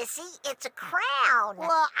hat, Sissy. It's a crown.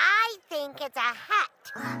 Well, I think it's a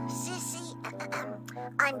hat. Sissy,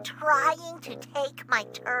 I'm trying to take my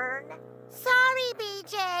turn. Sorry,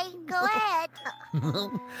 BJ. Go ahead.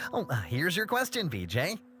 Oh, here's your question,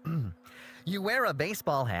 BJ. You wear a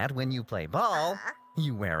baseball hat when you play ball.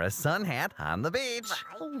 You wear a sun hat on the beach.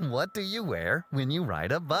 Right. What do you wear when you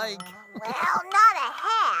ride a bike? Well, not a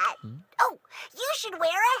hat. Oh, you should wear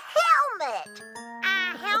a helmet.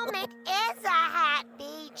 A helmet is a hat,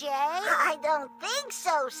 BJ. I don't think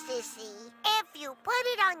so, Sissy. If you put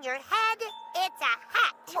it on your head, it's a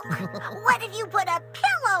hat. What if you put a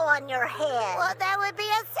pillow on your head? Well, that would be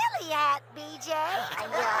a silly hat, BJ.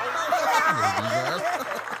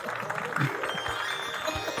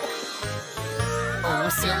 Oh,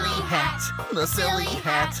 silly hat, the silly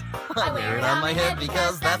hat. I wear it on my head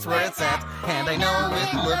because that's where it's at. And I know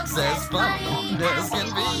it looks as funny as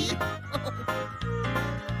can be.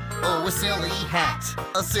 Oh, a silly hat,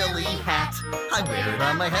 a silly hat. I wear it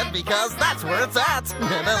on my head because that's where it's at.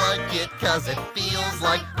 And I like it 'cause it feels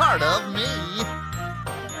like part of me.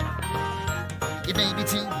 It may be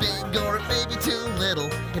too big or it may be too little.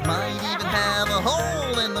 It might even have a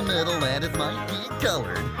hole in the middle, and it might be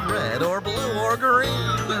colored red or blue or green.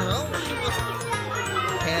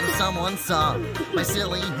 And if someone saw my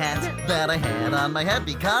silly hat that I had on my head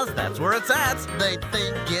because that's where it's at, they'd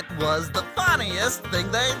think it was the funniest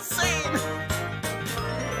thing they'd seen.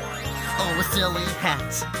 Oh, a silly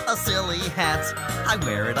hat, a silly hat. I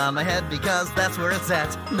wear it on my head because that's where it's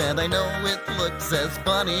at. And I know it looks as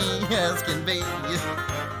funny as can be.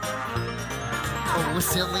 Oh, a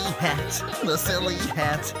silly hat, the silly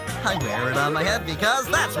hat. I wear it on my head because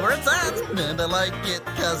that's where it's at. And I like it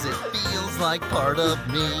 'cause it feels like part of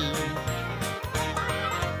me.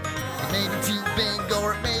 It may be too big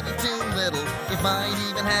or it may be too little. It might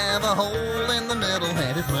even have a hole in the middle.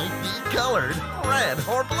 And it might be colored red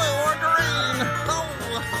or blue or green. Oh!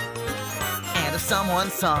 And if someone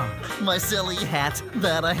saw my silly hat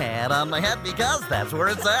that I had on my head because that's where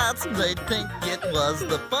it's at. They'd think it was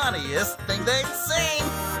the funniest thing they'd seen.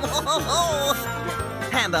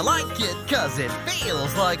 And I like it cause it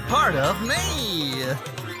feels like part of me.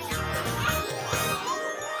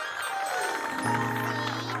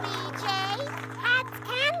 Hats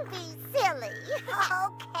can be silly.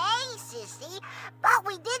 Okay, Sissy, but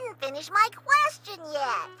we didn't finish my question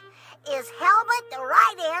yet. Is helmet the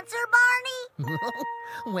right answer, Barney?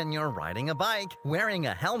 When you're riding a bike, wearing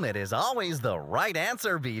a helmet is always the right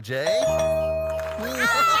answer, BJ.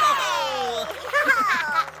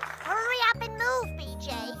 Hurry up and move, BJ.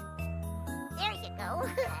 There you go.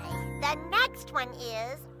 The next one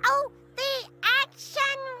is, the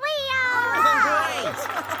action wheel. Great!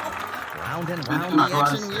 Round and round the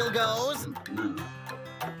action wheel goes.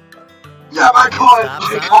 Yeah, I caught it!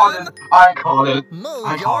 I caught it! Move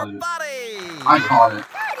I your caught it! body! I caught it!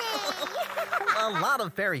 A lot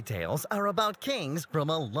of fairy tales are about kings from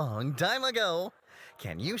a long time ago.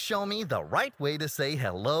 Can you show me the right way to say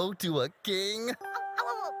hello to a king?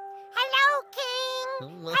 Hello, King.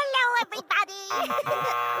 Hello, everybody.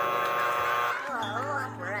 Oh,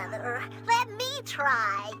 brother, let me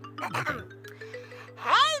try.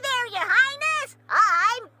 Hey there, Your Highness.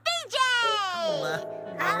 I'm BJ.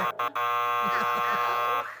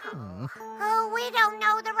 We don't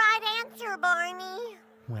know the right answer, Barney.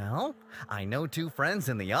 Well, I know two friends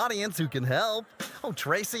in the audience who can help.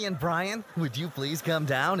 Tracy and Brian, would you please come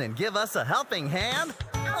down and give us a helping hand?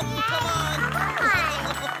 Come on!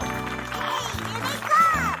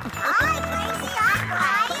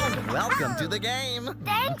 Welcome to the game.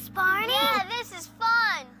 Thanks, Barney. Yeah, this is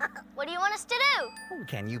fun. What do you want us to do?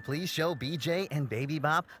 Can you please show BJ and Baby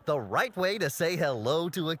Bop the right way to say hello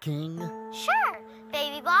to a king? Sure,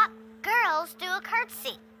 Baby Bop. Girls do a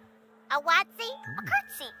curtsy. A whatsy? A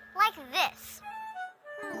curtsy, like this.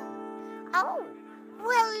 Oh,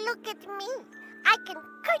 well, look at me. I can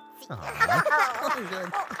curtsy.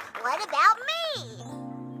 Good. What about me?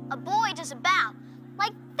 A boy does a bow,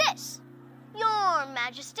 like this. Your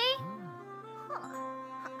Majesty.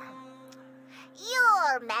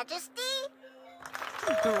 Your Majesty.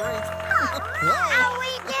 Great. Oh,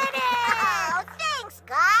 we did it! Oh, thanks,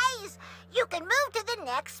 guys. You can move to the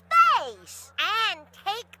next space. And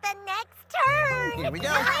take the next turn. Here we go.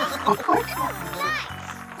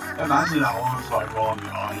 Imagine how almost like all the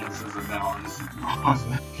audiences are now on this.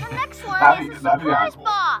 The next one is a That'd be surprise cool.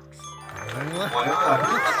 box.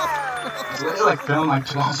 It's like film like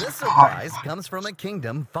This Jurassic surprise Park. comes from a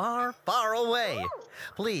kingdom far, far away.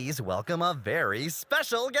 Please welcome a very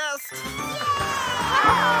special guest.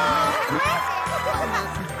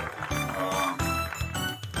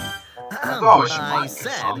 Oh, she I might.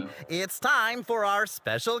 said it's time for our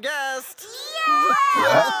special guest.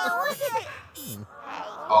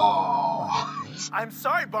 Oh. I'm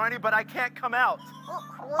sorry, Barney, but I can't come out.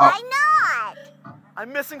 Why not?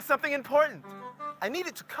 I'm missing something important. I need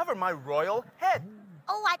it to cover my royal head.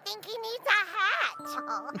 Oh, I think he needs a hat.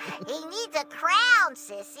 He needs a crown,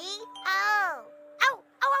 Sissy. Oh,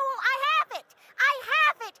 I have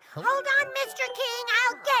it. Hold on, Mr. King,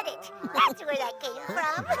 I'll get it. That's where that came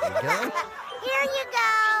from. Here you go.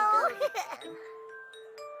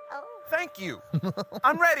 Thank you.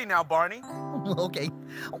 I'm ready now, Barney. Okay.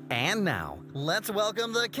 And now, let's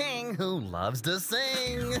welcome the king who loves to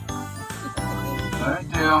sing.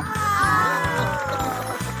 Thank you.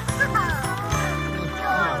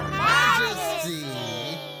 Majesty.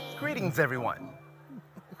 Greetings, everyone.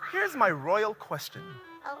 Here's my royal question.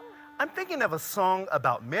 I'm thinking of a song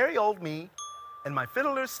about merry old me and my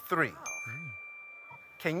fiddlers 3.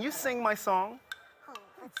 Can you sing my song?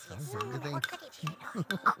 Old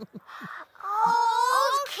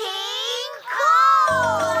King Cole!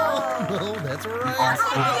 Oh, that's right.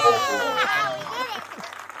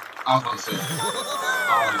 I was gonna say.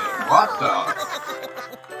 What the?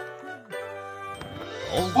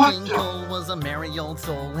 Old King Cole was a merry old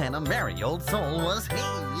soul, and a merry old soul was he.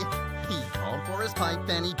 He called for his pipe,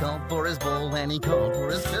 and he called for his bowl, and he called for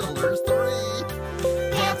his fiddlers 3.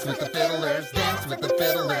 Dance with the fiddlers, dance with the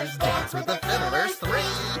fiddlers, dance with the fiddlers 3.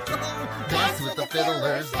 Dance with the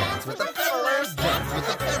fiddlers, dance with the fiddlers, dance with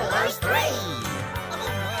the fiddlers 3.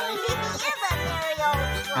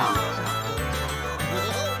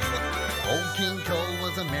 Old King Cole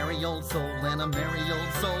was a merry old soul, and a merry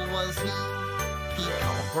old soul was he. He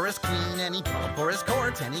called for his queen, and he called for his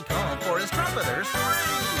court, and he called for his trumpeters 3.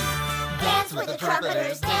 Dance with the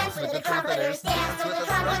trumpeters, dance with the trumpeters, dance with the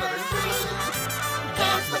trumpeters 3.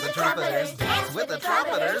 Dance with the trumpeters, dance with the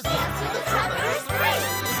trumpeters, dance with the trumpeters 3.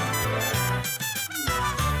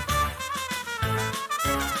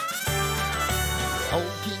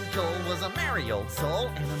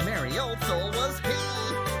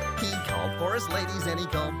 for his ladies, and he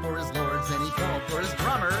called for his lords, and he called for his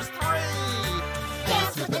drummers. 3.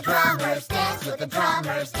 Dance with the drummers, dance with the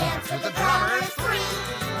drummers, dance with the drummers. 3.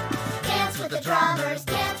 Dance with the drummers,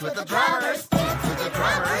 dance with the drummers, dance with the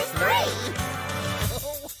drummers. 3.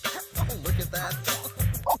 Oh, look at that.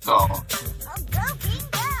 So, Go, King,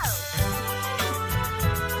 go.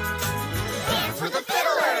 Dance with the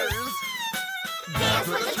fiddlers, dance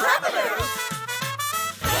with the trumpeters,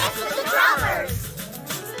 dance with the drummers.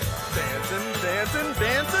 Dancing, dancing,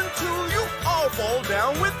 dancing till you all fall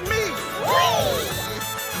down with me.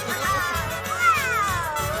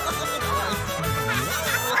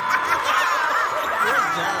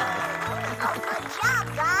 Good job,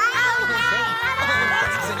 guys.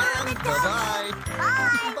 Thanks again. Bye-bye.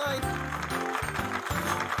 Bye.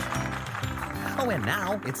 Oh, and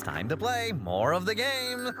now it's time to play more of the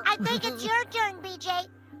game. I think it's your turn, BJ.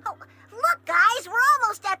 Oh, look, guys, we're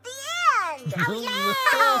almost at the end. Oh, yeah.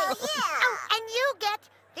 Oh, and you get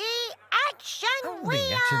the action wheel.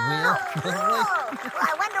 The action wheel. Well,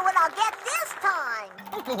 I wonder what I'll get this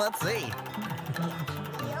time. Let's see.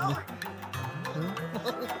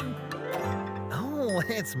 Oh,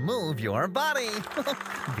 it's Move Your Body.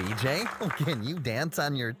 BJ, can you dance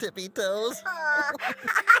on your tippy toes?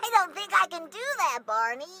 I don't think I can do that,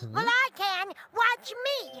 Barney. Well, I can. Watch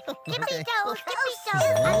me. Tippy toes, tippy toes.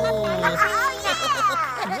 Oh,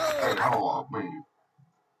 wait, hold on, wait.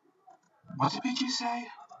 What did BJ say?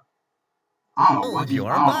 I don't know what Move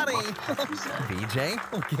your I don't know body. what he said.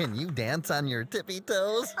 BJ, can you dance on your tippy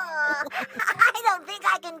toes? I don't think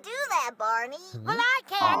I can do that, Barney. Well, I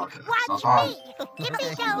can. Oh, okay. Watch Sorry. me.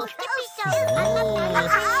 Tippy toes, tippy Oh,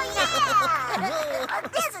 yeah.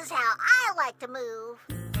 This is how I like to move.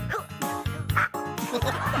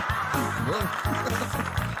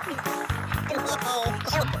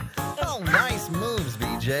 Oh, nice moves,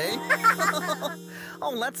 BJ.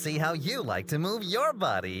 Oh, let's see how you like to move your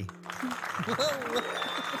body.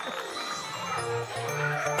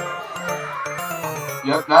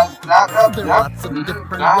 Yep, There are yep. lots of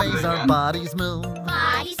different ways our bodies move.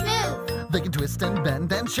 Bodies move, They can twist and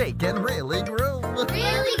bend and shake and really groove.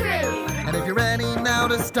 really groove. And if you're ready now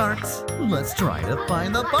to start, let's try to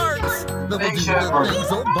find the parts that will do Thanks, the Shepard.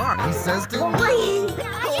 things old Barney says to do.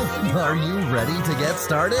 Are you ready to get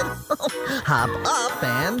started? Hop up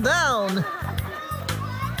and down.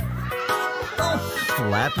 Oh,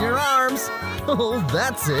 flap your arms. Oh,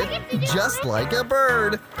 that's it. Just like a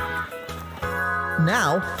bird.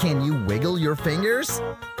 Now, can you wiggle your fingers?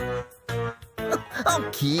 Oh,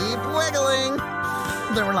 keep wiggling.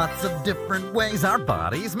 There are lots of different ways our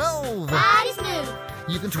bodies move. Bodies move,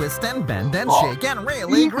 You can twist and bend and shake and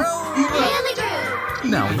really groove. really groove.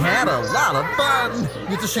 Now we had a lot of fun.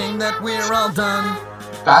 It's a shame that we're all done.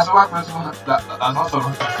 That's also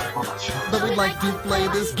But we'd like to play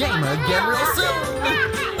this game again real soon.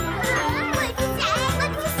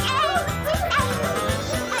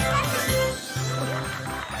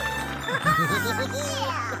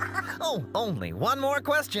 Oh, only one more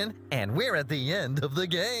question, and we're at the end of the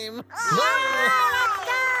game. Let's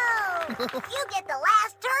go! You get the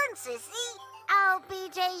last turn, sissy. Oh,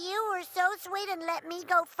 BJ, you were so sweet and let me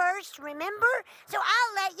go first, remember? So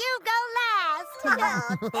I'll let you go last.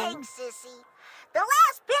 Oh, thanks, sissy. The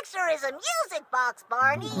last picture is a music box,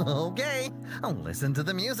 Barney. Okay, listen to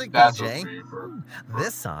the music, That's DJ.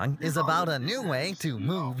 This song is about a new way to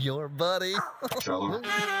move your body.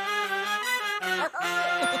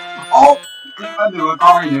 Oh, I knew it.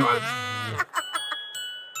 I knew it.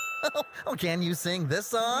 Oh, can you sing this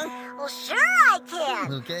song? Well, sure I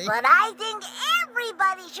can. Okay. But I think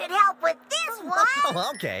everybody should help with this one.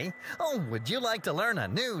 Oh, okay. Oh, would you like to learn a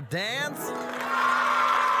new dance?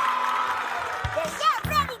 Then get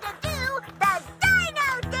ready to do the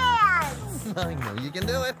Dino Dance. I know you can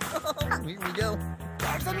do it. Here we go.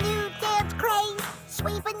 There's a new dance craze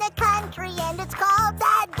sweeping the country, and it's called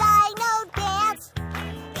the Dino Dance.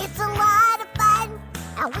 It's a lot of fun,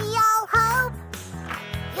 and we all hope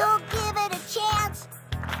you'll give it a chance.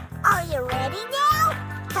 Are you ready now?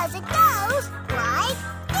 'Cause it goes like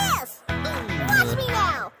this. Watch me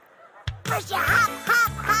now. First you hop,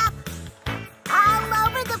 hop, hop, all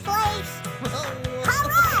over the place. All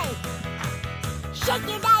right. Shake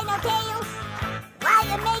your dino tail while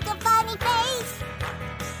you make a funny face.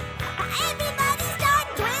 Everybody start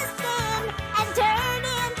twisting and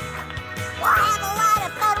turning. We'll have a lot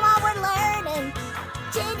of fun while we're learning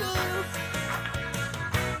to do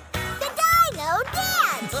the Dino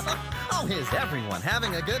Dance. Oh, is everyone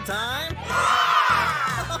having a good time?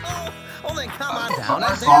 Oh, then come on down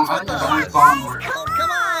and song, dance with I us. think it's on. Oh,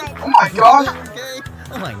 come on. Oh my God. Okay.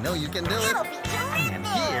 Oh, I know you can do it. It'll be terrific. And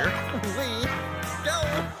here we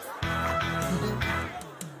go.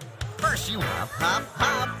 First you hop, hop,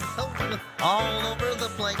 hop, oh, all over the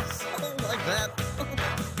place, oh, like that.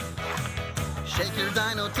 Shake your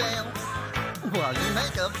dino tail while you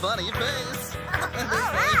make a funny face.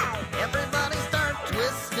 Alright. Everybody start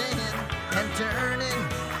twisting and turning.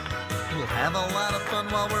 We'll have a lot of fun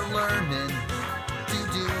while we're learning to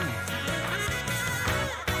do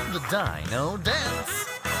the dino dance.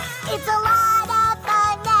 It's a lot of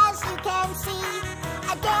fun, as you can see.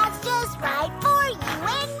 A dance just right for you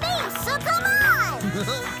and me. So come on.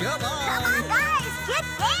 Come on. Come on, guys. Get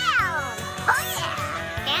down. Oh, yeah.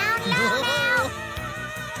 Down, down, down.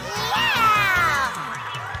 Yeah.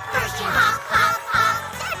 First you hop, hop, hop.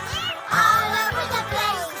 All over the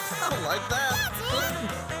place. Oh, like that.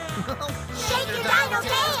 Shake your dino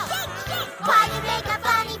tail. While you make a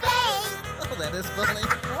funny face. Oh, that is funny.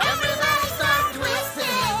 Everybody start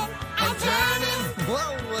twisting and turning.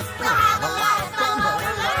 Whoa. We'll have a lot of fun while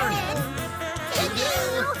we're learning to do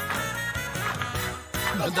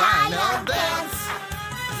the dino dance.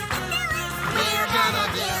 We're gonna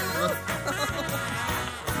do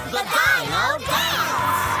the dino dance.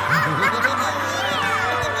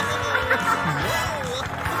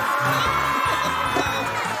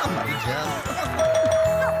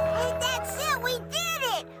 That's it, we did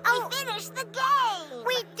it. We finished the game.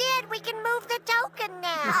 We did. We can move the token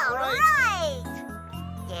now. All right.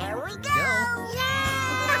 There we go.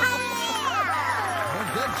 Well,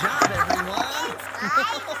 good job, everyone.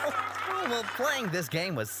 Well, playing this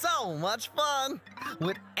game was so much fun.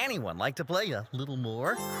 Would anyone like to play a little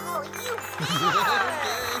more? Oh, you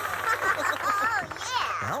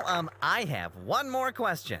Well, I have one more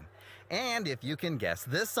question. And if you can guess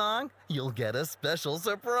this song, you'll get a special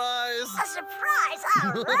surprise. A surprise,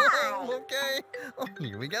 all right. Okay,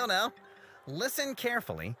 here we go now. Listen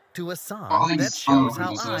carefully to a song All these that shows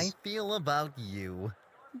how songs I is- feel about you.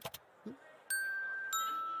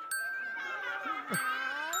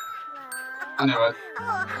 I knew it.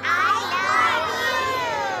 Oh, I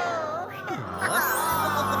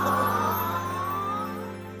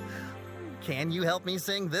love you. Can you help me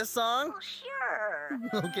sing this song? Sure.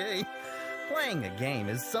 Okay. Playing a game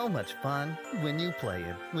is so much fun when you play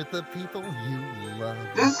it with the people you love.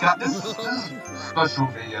 This is a special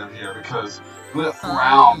video here because with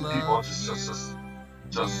round people just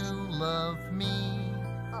You love me.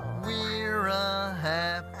 We're a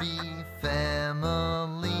happy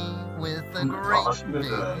family with a great gosh, look at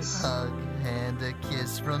big this. hug and a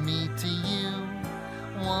kiss from me to you.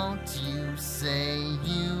 Won't you say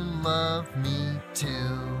you love me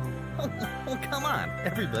too? Oh, come on,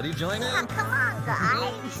 everybody join in. Come on,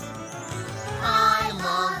 guys. I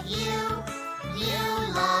love you, you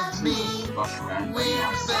love me.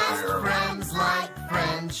 We're best friends like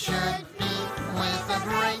friends should be. With a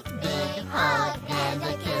great big hug and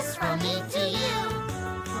a kiss from me to you.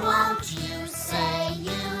 Won't you say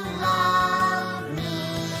you love me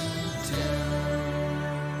too?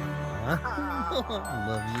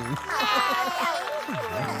 Love you.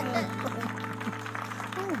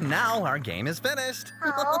 Now our game is finished.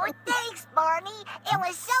 Oh, thanks, Barney. It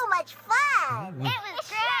was so much fun. It was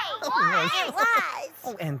great. It was.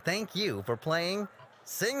 Oh, and thank you for playing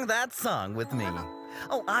Sing That Song with me.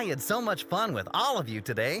 Oh, I had so much fun with all of you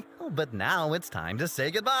today. Oh, but now it's time to say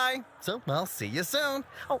goodbye. So I'll see you soon.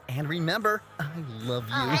 Oh, and remember, I love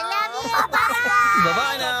you. I love you. Bye.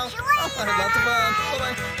 Bye-bye now. Oh, I had lots of fun.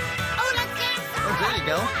 Bye-bye. Oh, let's dance. Oh, there you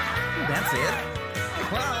go. That's it.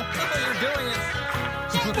 Wow, oh, you're doing it.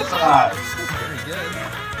 Guys, Very good.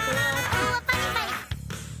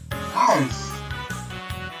 guys.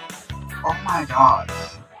 Oh my gosh.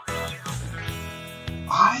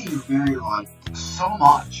 I really like so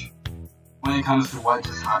much when it comes to what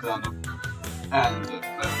just happened and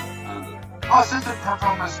oh, since the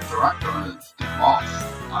performance director is the boss.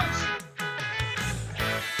 Nice.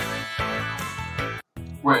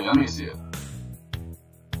 Wait, let me see it.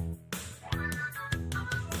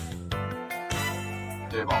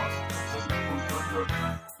 The boss. Says the performance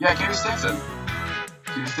director. Yeah, Katie Stinson.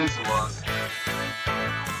 Katie Stinson was.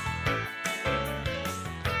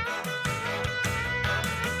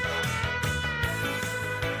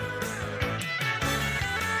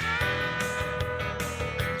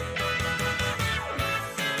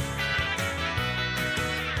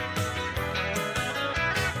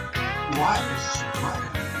 What is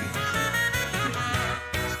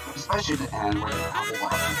especially the end where you have a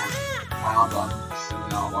lot of people wound up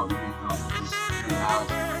sitting out while reading just doing out.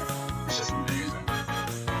 It's just amazing.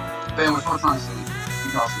 But anyway, what I'm trying to say,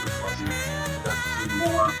 you guys are reflecting that to see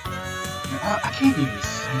more. I can't even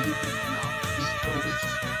say anything now. It's just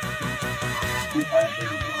keep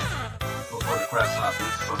editing before the credits happen.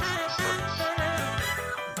 It's such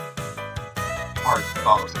part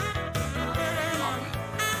of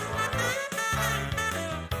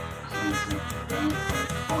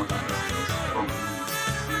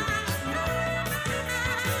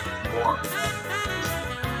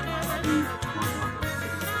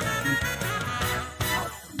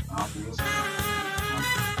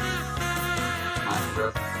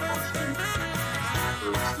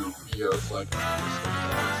videos like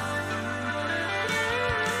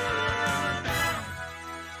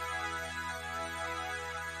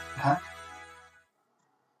heck?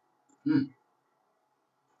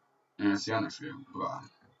 And see you next video.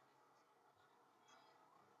 Bye.